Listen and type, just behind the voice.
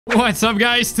What's up,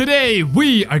 guys? Today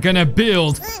we are gonna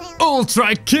build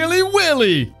Ultra Killy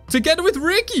Willy together with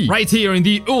Ricky. Right here in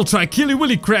the Ultra Killy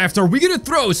Willy crafter, we're gonna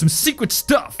throw some secret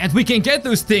stuff. And we can get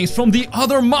those things from the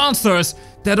other monsters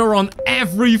that are on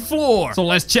every floor. So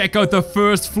let's check out the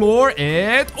first floor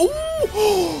and...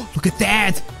 Oh, look at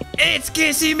that. It's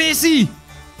Kissy Missy.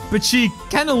 But she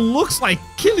kind of looks like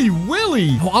Killy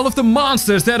Willy. All of the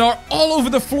monsters that are all over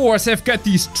the floors have got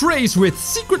these trays with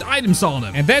secret items on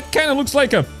them. And that kind of looks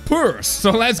like a purse.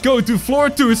 So let's go to floor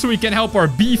 2 so we can help our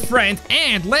bee friend.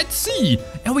 And let's see.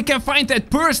 And we can find that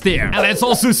purse there. And let's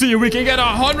also see if we can get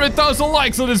 100,000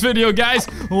 likes on this video, guys.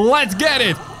 Let's get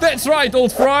it. That's right,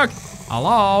 old frog.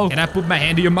 Hello? Can I put my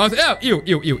hand in your mouth? Oh, ew,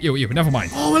 ew, ew, ew, ew. Never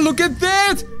mind. Oh, and look at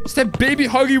that. Is that baby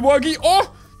Huggy Wuggy?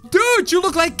 Oh. Dude, you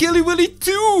look like Killy Willy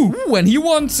too. Ooh, and he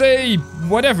wants a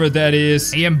whatever that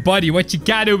is. Hey, buddy, what you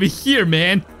got over here,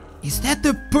 man? Is that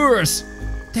the purse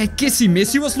that Kissy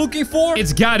Missy was looking for?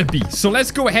 It's gotta be. So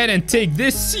let's go ahead and take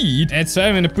this seed. And so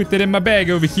I'm gonna put that in my bag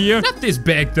over here. Not this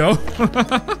bag, though.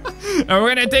 And we're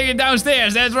gonna take it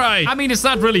downstairs. That's right. I mean, it's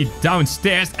not really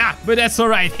downstairs. But that's all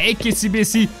right. Hey, Kissy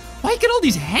Missy. Why get all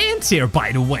these hands here,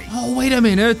 by the way? Oh, wait a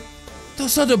minute.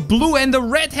 Those are the blue and the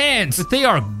red hands. But they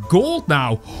are gold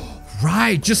now.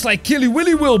 Right, just like Killy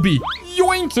Willy will be.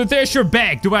 Yoink! So there's your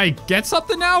bag. Do I get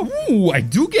something now? Ooh, I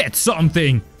do get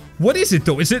something. What is it,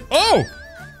 though? Is it... Oh!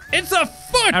 It's a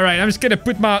foot! Alright, I'm just gonna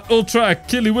put my Ultra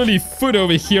Killy Willy foot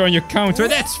over here on your counter.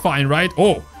 That's fine, right?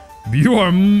 Oh, you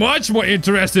are much more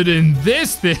interested in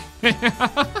this thing.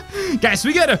 Guys,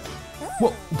 we gotta...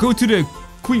 Well, go to the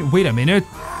queen. Wait a minute.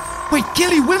 Wait,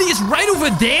 Killy Willy is right over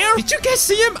there? Did you guys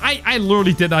see him? I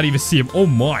literally did not even see him. Oh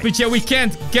my. But yeah, we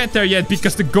can't get there yet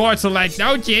because the guards are like,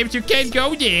 no, James, you can't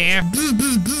go there. Bzz,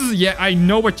 bzz, bzz. Yeah, I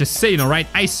know what you're saying, all right?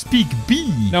 I speak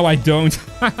bee. No, I don't.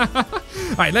 All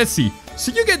right, let's see.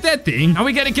 So you get that thing. Now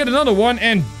we gotta get another one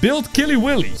and build Killy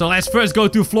Willy. So let's first go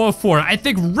to floor 4. I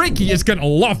think Ricky is gonna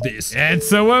love this. And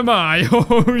so am I.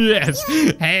 Oh, yes.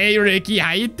 Hey, Ricky,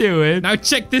 how you doing? Now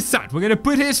check this out. We're gonna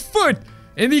put his foot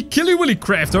in the Killy Willy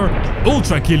crafter,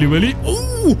 Ultra Killy Willy.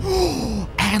 Ooh!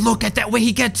 And look at that way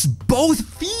he gets both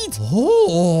feet.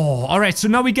 Oh! Alright, so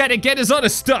now we gotta get his other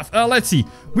stuff. Let's see.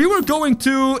 We were going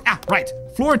to... right.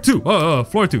 Floor 2. Oh,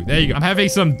 floor 2. There you go. I'm having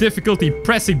some difficulty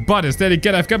pressing buttons. Then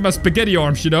again, I've got my spaghetti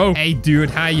arms, you know. Hey, dude,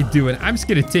 how you doing? I'm just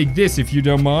gonna take this if you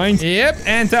don't mind. Yep.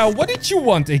 And what did you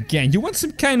want again? You want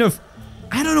some kind of...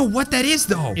 I don't know what that is,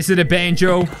 though. Is it a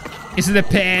banjo? Is it a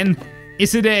pen?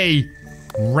 Is it a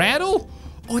rattle?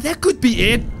 Oh, that could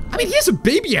be it. I mean, he has a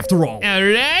baby after all. All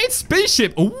right,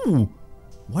 spaceship. Ooh,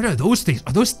 what are those things?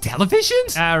 Are those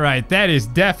televisions? All right, that is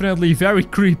definitely very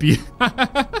creepy.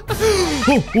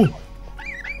 Oh.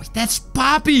 Wait, that's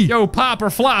Poppy. Yo, Popper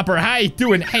Flopper, how you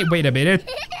doing? Hey, wait a minute.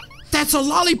 That's a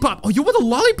lollipop. Oh, you want a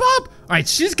lollipop? All right,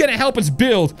 she's gonna help us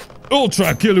build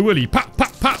Ultra Killy Willy. Pop,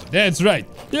 pop, pop. That's right.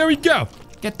 Here we go.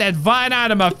 Get that vine out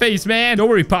of my face, man. Don't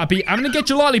worry, Poppy. I'm gonna get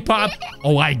your lollipop.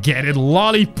 Oh, I get it.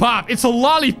 Lollipop. It's a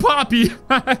lollipoppy.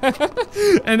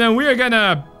 And then we're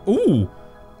gonna... Ooh.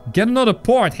 Get another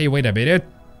part. Hey, wait a minute.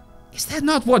 Is that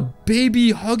not what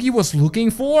baby Huggy was looking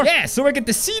for? Yeah, so I get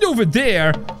the seat over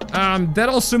there. That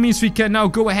also means we can now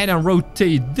go ahead and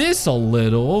rotate this a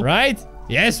little. Right?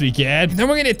 Yes, we can. Then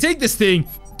we're gonna take this thing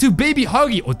to baby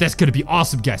Huggy. Oh, that's gonna be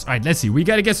awesome, guys. All right, let's see. We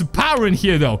gotta get some power in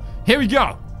here, though. Here we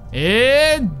go.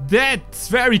 And that's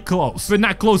very close, but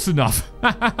not close enough.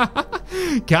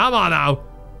 Come on now.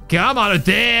 Come on.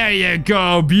 There you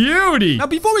go. Beauty. Now,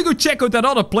 before we go check out that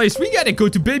other place, we gotta go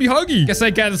to baby Huggy. Guess I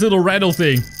got this little rattle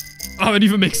thing. Oh, it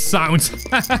even makes sounds.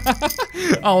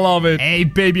 I love it. Hey,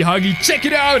 baby Huggy, check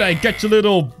it out. I got your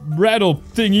little rattle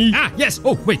thingy. Yes.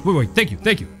 Oh, wait. Thank you.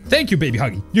 Thank you, baby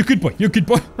Huggy. You're a good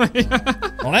boy.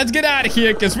 Well, let's get out of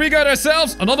here, because we got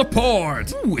ourselves another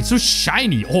part. Ooh, it's so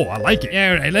shiny. Oh, I like it.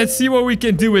 All right, let's see what we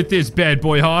can do with this bad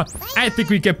boy, huh? I think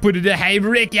we can put it in. Hey,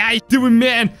 Rick, how you doing,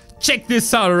 man? Check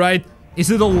this out, all right? Is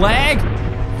it a leg?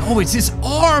 Oh, it's his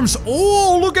arms.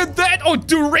 Oh, look at that. Oh,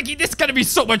 dude, Ricky, this is gonna be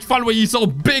so much fun when he's so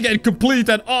big and complete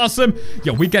and awesome.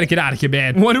 Yo, we gotta get out of here,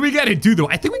 man. What do we gotta do, though?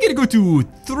 I think we gotta go to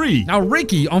 3. Now,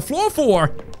 Ricky, on floor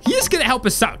 4, he is gonna help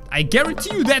us out. I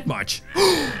guarantee you that much.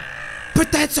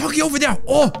 But that's Huggy over there.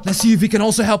 Oh, let's see if he can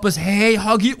also help us. Hey,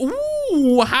 Huggy.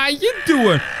 Ooh, how you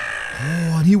doing?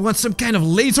 Oh, and he wants some kind of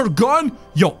laser gun?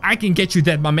 Yo, I can get you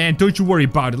that, my man. Don't you worry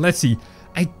about it. Let's see.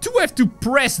 I do have to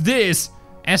press this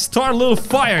and start a little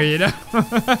fire, you know?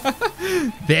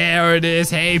 There it is.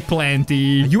 Hey, Plenty.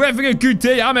 You having a good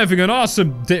day? I'm having an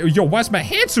awesome day. Yo, why's my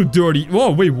hand so dirty?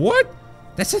 Whoa, wait, what?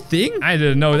 That's a thing? I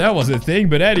didn't know that was a thing,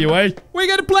 but anyway. We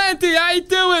got a Planty. How you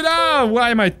doing? Oh, why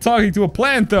am I talking to a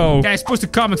plant, though? Guys, supposed to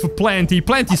comment for Planty.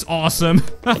 Planty's awesome.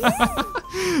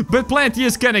 But Planty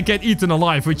is gonna get eaten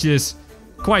alive, which is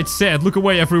quite sad. Look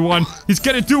away, everyone. He's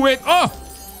gonna do it. Oh!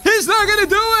 He's not gonna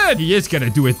do it! He is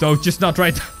gonna do it, though. Just not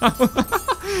right now.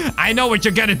 I know what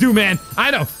you're gonna do, man.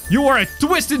 I know. You are a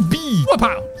twisted bee.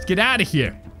 Whoop-pow. Let's get out of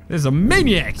here. This is a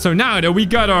maniac. So now that we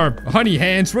got our honey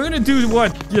hands, we're gonna do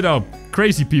what, you know,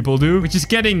 crazy people do, which is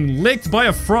getting licked by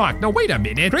a frog. No, wait a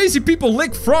minute. Crazy people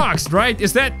lick frogs, right?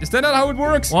 Is that not how it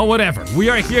works? Well, whatever. We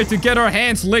are here to get our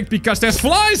hands licked because there's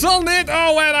flies on it.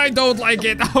 Oh, and I don't like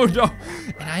it. Oh, no.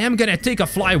 And I am gonna take a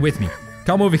fly with me.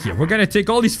 Come over here. We're gonna take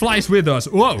all these flies with us.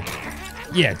 Whoa.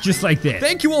 Yeah, just like that.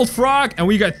 Thank you, old frog. And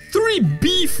we got 3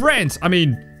 bee friends. I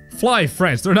mean, fly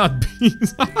friends. They're not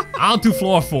bees. I'll do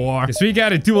floor 4. Because we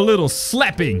gotta do a little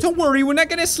slapping. Don't worry, we're not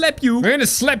gonna slap you. We're gonna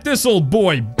slap this old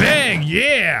boy. Bang,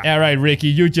 yeah. All right, Ricky,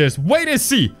 you just wait and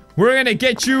see. We're gonna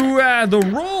get you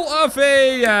the role of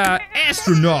a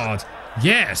astronaut.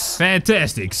 Yes,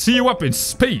 fantastic. See you up in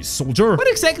space, soldier. What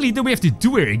exactly do we have to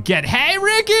do here again? Hey,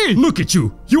 Ricky! Look at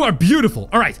you. You are beautiful.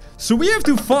 All right, so we have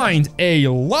to find a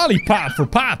lollipop for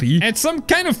Poppy and some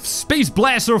kind of space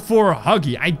blaster for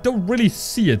Huggy. I don't really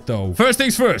see it, though. First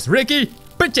things first, Ricky,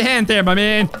 put your hand there, my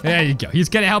man. There you go. He's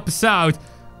gonna help us out.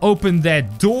 Open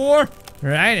that door. All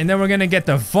right, and then we're gonna get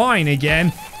the vine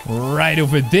again. Right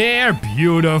over there.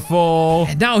 Beautiful.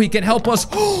 And now he can help us.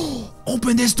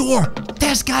 Open this door.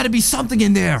 There's gotta be something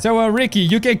in there. So, Ricky,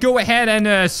 you can go ahead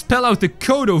and spell out the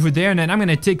code over there. And then I'm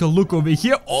gonna take a look over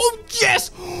here. Oh,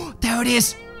 yes. There it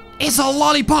is. It's a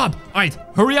lollipop. All right,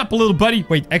 hurry up a little, buddy.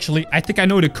 Wait, actually, I think I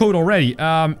know the code already.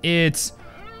 It's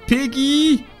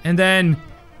Piggy and then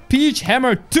Peach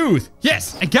Hammer Tooth.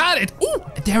 Yes, I got it. Ooh,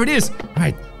 there it is. All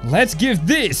right, let's give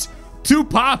this to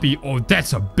Poppy. Oh,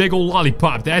 that's a big old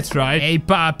lollipop. That's right. Hey,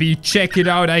 Poppy, check it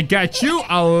out. I got you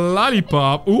a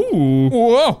lollipop. Ooh.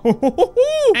 Whoa.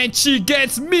 And she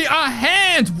gets me a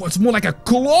hand. What's more like a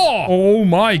claw? Oh,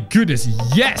 my goodness.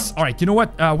 Yes. All right, you know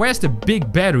what? Where's the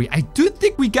big battery? I do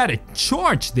think we gotta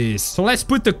charge this. So let's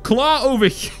put the claw over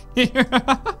here.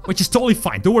 Which is totally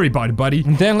fine. Don't worry about it, buddy.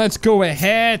 And then let's go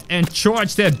ahead and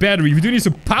charge that battery. We do need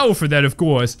some power for that, of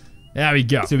course. There we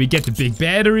go. So we get the big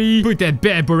battery. Put that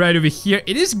bad boy right over here.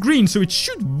 It is green, so it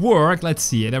should work. Let's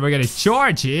see it. Then we're gonna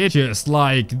charge it. Just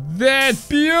like that.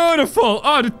 Beautiful.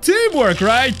 Oh, the teamwork,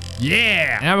 right?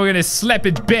 Yeah. Now we're gonna slap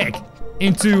it back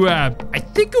into, I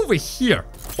think over here.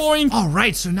 Boing. All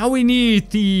right, so now we need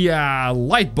the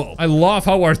light bulb. I love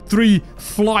how our 3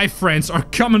 fly friends are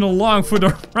coming along for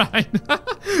the ride.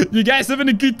 You guys having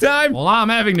a good time? Well, I'm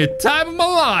having the time of my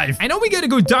life. I know we gotta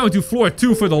go down to floor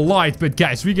 2 for the light, but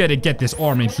guys, we gotta get this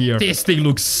arm in here. This thing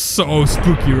looks so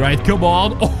spooky, right? Come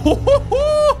on.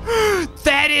 Oh,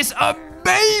 that is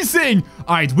amazing.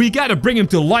 All right, we gotta bring him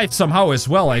to life somehow as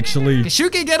well, actually. Because you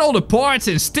can get all the parts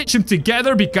and stitch him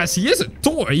together because he is a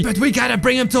toy. But we gotta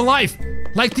bring him to life.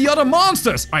 Like the other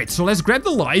monsters. All right, so let's grab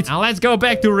the light. Now let's go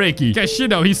back to Ricky. Because, you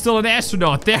know, he's still an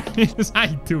astronaut. There he is. I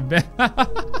too bad.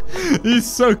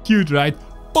 He's so cute, right?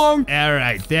 Bonk. All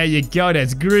right, there you go.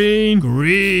 That's green.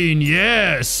 Green,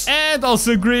 yes. And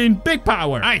also green. Big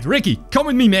power. All right, Ricky, come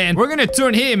with me, man. We're gonna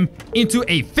turn him into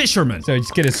a fisherman. So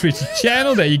just gonna switch the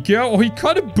channel. There you go. Oh, he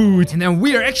caught a boot. And then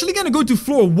we are actually gonna go to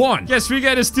floor 1. Yes, we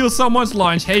gotta steal someone's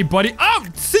lunch. Hey, buddy. Oh,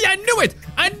 see, I knew it.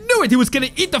 I knew it. He was gonna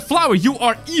eat the flower. You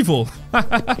are evil. All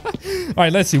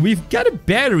right, let's see. We've got a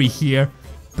battery here.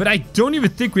 But I don't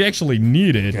even think we actually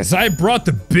need it. Because I brought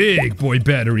the big boy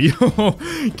battery.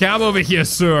 Come over here,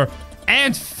 sir.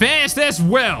 And fast as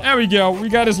well. There we go. We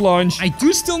got his lunch. I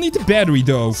do still need the battery,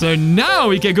 though. So now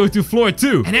we can go to floor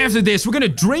 2. And after this, we're gonna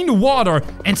drain the water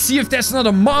and see if there's not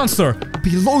a monster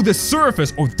below the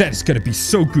surface. Oh, that is gonna be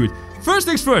so good. First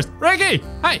things first. Ricky,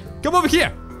 hey, come over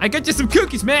here. I got you some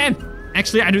cookies, man.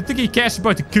 Actually, I don't think he cares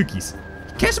about the cookies.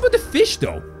 He cares about the fish,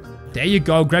 though. There you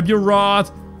go. Grab your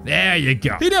rod. There you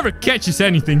go. He never catches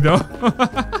anything, though.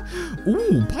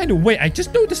 Ooh, by the way, I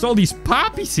just noticed all these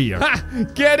poppies here. Ha!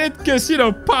 Get it? Because, you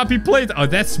know, Poppy Playtime. Oh,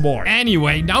 that's smart.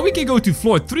 Anyway, now we can go to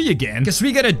floor 3 again. Because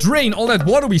we gotta drain all that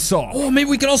water we saw. Oh, maybe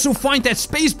we can also find that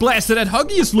space blaster that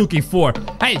Huggy is looking for.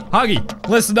 Hey, Huggy,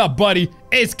 listen up, buddy.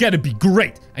 It's gonna be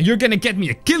great. And you're gonna get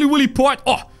me a Killy Willy part.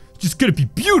 Oh, it's just gonna be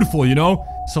beautiful, you know?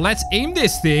 So let's aim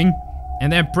this thing.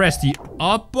 And then press the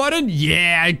up button.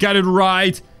 Yeah, I got it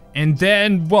right. And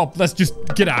then, well, let's just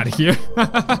get out of here.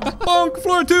 Bonk,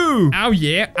 floor 2. Oh,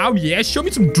 yeah. Oh, yeah. Show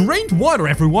me some drained water,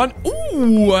 everyone.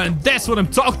 Ooh, and that's what I'm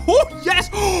talking. Oh, yes.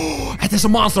 Oh, and there's a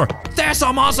monster. There's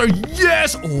a monster.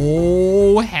 Yes.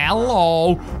 Oh,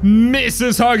 hello.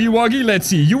 Mrs. Huggy Wuggy. Let's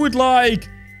see. You would like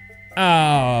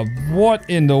What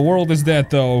in the world is that,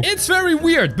 though? It's very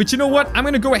weird, but you know what? I'm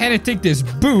gonna go ahead and take this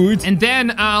boot. And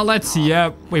then, let's see.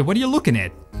 Wait, what are you looking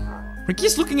at?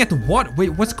 Ricky's looking at the water. Wait,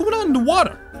 what's going on in the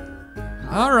water?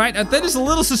 All right, that is a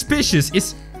little suspicious.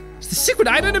 Is the secret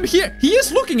item here? He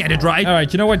is looking at it, right? All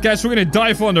right, you know what, guys? We're gonna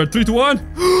dive under. 3, 2,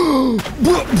 1.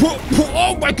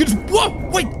 Oh my goodness! Whoa!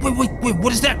 Wait!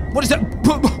 What is that? What is that?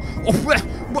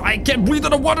 Oh, I can't breathe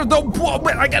underwater though. Whoa,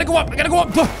 I gotta go up.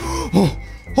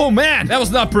 Oh man, that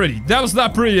was not pretty. That was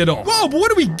not pretty at all. Whoa, but what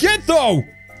do we get though?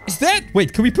 Is that?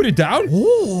 Wait, can we put it down?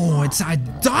 Oh, it's a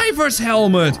diver's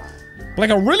helmet. Like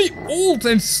a really old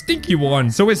and stinky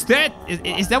one. So is that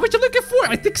what you're looking for?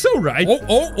 I think so, right?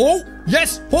 Oh,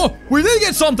 yes. Oh, we did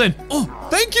get something. Oh,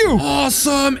 thank you.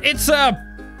 Awesome. It's a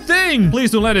thing.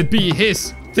 Please don't let it be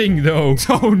his thing, though.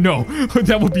 Oh, no.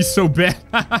 That would be so bad.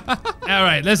 All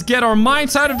right, let's get our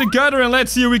minds out of the gutter and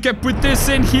let's see if we can put this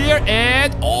in here.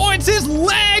 And, oh, it's his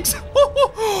legs.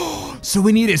 So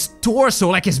we need his torso,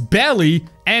 like his belly.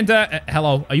 And,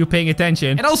 hello, are you paying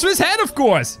attention? And also his head, of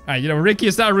course. All right, you know, Ricky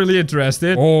is not really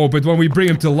interested. Oh, but when we bring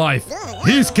him to life,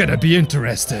 he's gonna be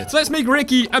interested. So let's make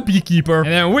Ricky a beekeeper.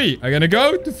 And then we are gonna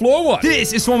go to floor 1.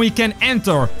 This is when we can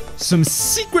enter some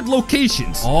secret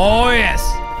locations. Oh, yes.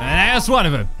 And that's one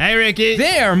of them. Hey, Ricky.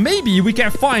 There, maybe we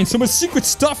can find some secret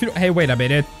stuff. Hey, wait a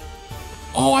minute.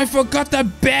 Oh, I forgot the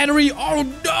battery. Oh,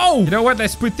 no. You know what?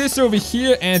 Let's put this over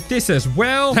here and this as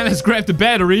well. And let's grab the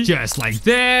battery. Just like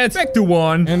that. Back to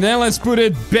 1. And then let's put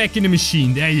it back in the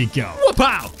machine. There you go.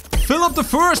 Whoop-pow. Fill up the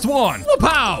first one.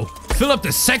 Whoop-pow. Fill up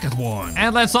the second one.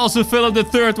 And let's also fill up the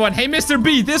third one. Hey, Mr.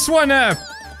 B, this one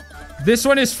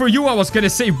is for you. I was gonna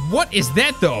say, what is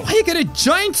that, though? Why you got a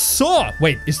giant saw?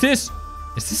 Wait, is this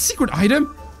a secret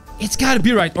item? It's gotta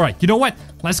be right. All right, you know what?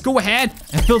 Let's go ahead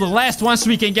and fill the last one so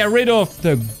we can get rid of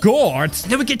the guards.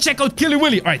 Then we can check out Killy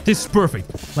Willy. All right, this is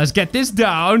perfect. Let's get this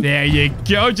down. There you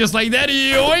go. Just like that.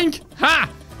 Yoink. Ha!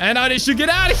 And now they should get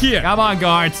out of here. Come on,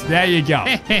 guards. There you go.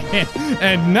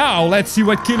 And now let's see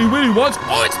what Killy Willy wants.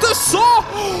 Oh, it's the saw.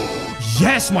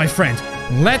 Yes, my friend.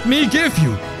 Let me give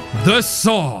you the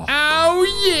saw. Oh,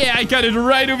 yeah. I got it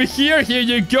right over here. Here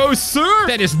you go, sir.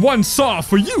 That is one saw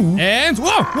for you. And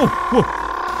whoa.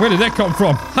 Where did that come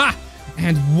from? Ha!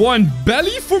 And one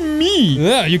belly for me.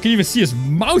 Yeah, you can even see his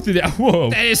mouth in there. Whoa.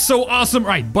 That is so awesome.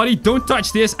 Right, buddy, don't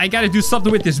touch this. I gotta do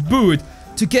something with this boot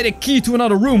to get a key to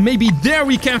another room. Maybe there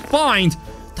we can find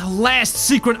the last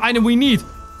secret item we need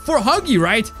for Huggy,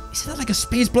 right? Is that like a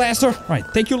space blaster? All right,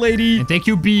 thank you, lady. And thank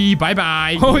you, B.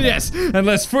 Bye-bye. Oh, yes. And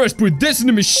let's first put this in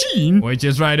the machine, which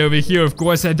is right over here, of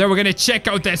course. And then we're gonna check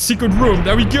out that secret room.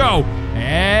 There we go.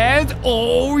 And,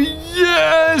 oh,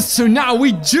 yes. So now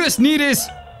we just need his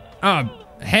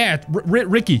hat.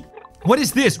 Ricky, what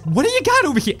is this? What do you got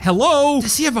over here? Hello?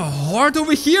 Does he have a heart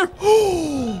over here?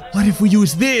 What if we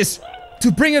use this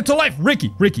to bring it to life?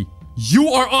 Ricky, you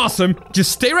are awesome.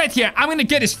 Just stay right here. I'm gonna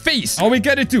get his face. All we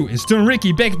gotta do is turn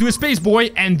Ricky back into a space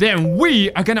boy, and then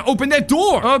we are gonna open that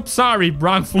door. Oh, sorry,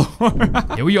 wrong floor.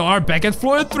 Here we are, back at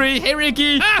floor 3. Hey,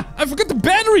 Ricky. I forgot the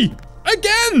battery.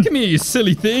 Again! Come here, you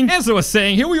silly thing. As I was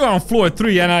saying, here we are on floor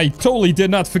 3, and I totally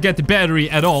did not forget the battery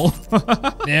at all.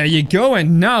 There you go,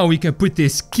 and now we can put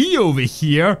this key over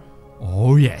here.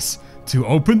 Oh, yes. To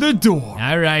open the door.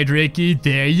 All right, Ricky,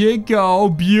 there you go.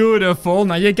 Beautiful.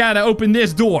 Now you gotta open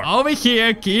this door. Over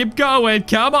here, keep going.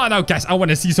 Come on. Now, guys, I want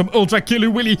to see some Ultra Killy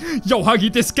Willy. Yo,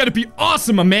 Huggy, this is gonna be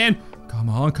awesome, my man. Come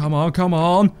on.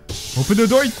 Open the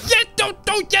door. Yes, don't.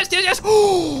 Yes.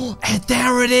 Oh, and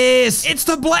there it is. It's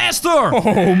the blaster.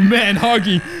 Oh, man,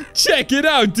 Huggy. Check it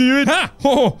out, dude. Ha.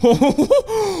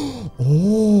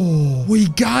 Oh, we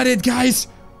got it, guys.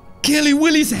 Killy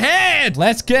Willy's head.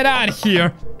 Let's get out of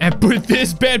here and put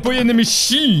this bad boy in the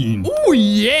machine. Oh,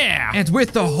 yeah. And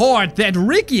with the heart that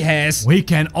Ricky has, we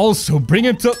can also bring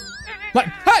him to... Like,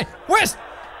 hey,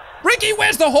 Ricky,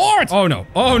 where's the heart? Oh, no.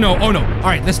 All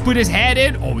right, let's put his head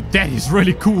in. Oh, that is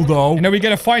really cool, though. And then we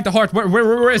gotta find the heart.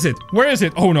 Where is it? Where is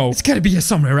it? Oh, no. It's gotta be here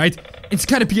somewhere, right? It's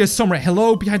gotta be here somewhere.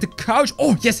 Hello, behind the couch.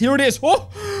 Oh, yes, here it is. Oh,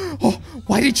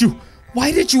 why did you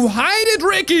hide it,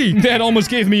 Ricky? That almost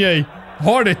gave me a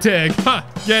heart attack. Ha,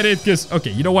 get it? Because,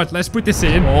 okay, you know what? Let's put this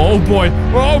in. Oh, boy,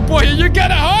 you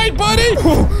gotta hide, buddy.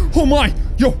 Oh, my.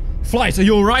 Yo, Flies, are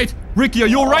you all right? Ricky, are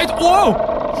you all right?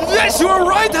 Oh, yes, you're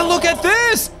right. And look at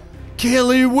this.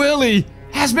 Killy Willy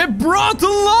has been brought to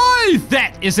life!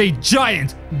 That is a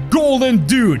giant golden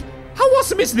dude. How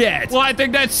awesome is that? Well, I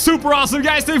think that's super awesome,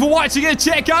 guys. Thank you for watching and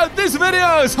check out these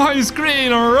videos on your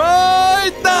screen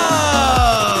right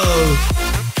now.